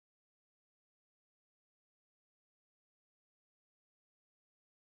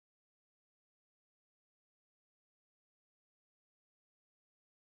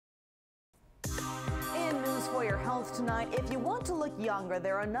Health tonight. If you want to look younger,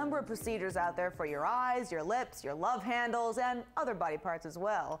 there are a number of procedures out there for your eyes, your lips, your love handles, and other body parts as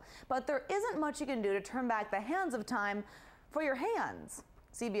well. But there isn't much you can do to turn back the hands of time for your hands.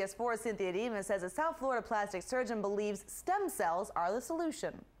 CBS 4's Cynthia Demas says a South Florida plastic surgeon believes stem cells are the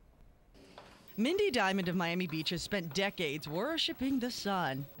solution. Mindy Diamond of Miami Beach has spent decades worshiping the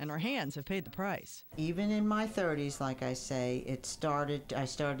sun, and her hands have paid the price. Even in my 30s, like I say, I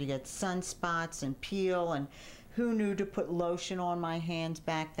started to get sunspots and peel, and who knew to put lotion on my hands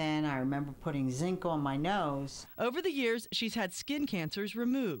back then? I remember putting zinc on my nose. Over the years, she's had skin cancers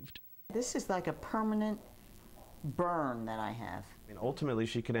removed. This is like a permanent burn that I have. And ultimately,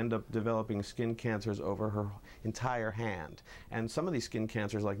 she could end up developing skin cancers over her entire hand. And some of these skin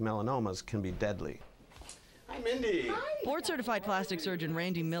cancers, like melanomas, can be deadly. Hi, Mindy. Hi. Board-certified plastic surgeon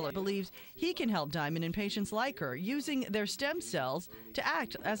Randy Miller believes he can help Diamond and patients like her using their stem cells to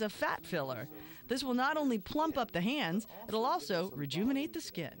act as a fat filler. This will not only plump up the hands, it'll also rejuvenate the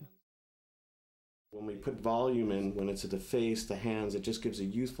skin. When we put volume in, when it's at the face, the hands, it just gives a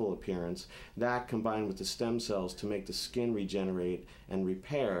youthful appearance. That combined with the stem cells to make the skin regenerate and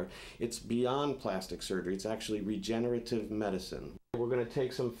repair, it's beyond plastic surgery. It's actually regenerative medicine. We're going to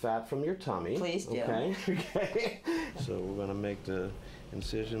take some fat from your tummy. Please do. Okay. Okay. So we're going to make the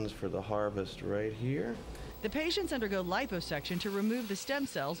incisions for the harvest right here. The patients undergo liposuction to remove the stem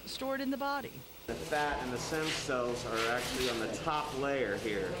cells stored in the body. The fat and the stem cells are actually on the top layer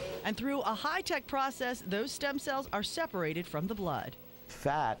here. And through a high-tech process, those stem cells are separated from the blood.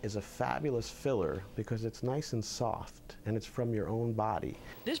 Fat is a fabulous filler because it's nice and soft, and it's from your own body.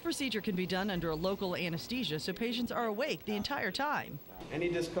 This procedure can be done under a local anesthesia, so patients are awake the entire time. Any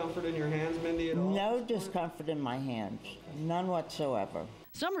discomfort in your hands, Mindy, at all? No discomfort in my hands, none whatsoever.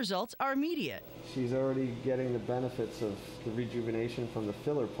 Some results are immediate. She's already getting the benefits of the rejuvenation from the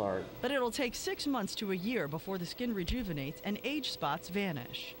filler part. But it'll take 6 months to a year before the skin rejuvenates and age spots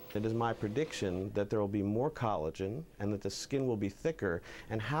vanish. It is my prediction that there will be more collagen and that the skin will be thicker.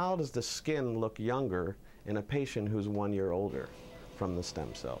 And how does the skin look younger in a patient who's 1 year older from the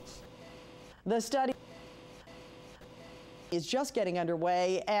stem cells? The study is just getting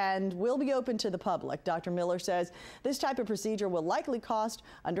underway and will be open to the public. Dr. Miller says this type of procedure will likely cost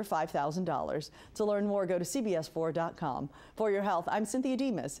under $5,000. To learn more, go to CBS4.com. For your health, I'm Cynthia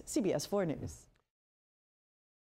Demas, CBS 4 News.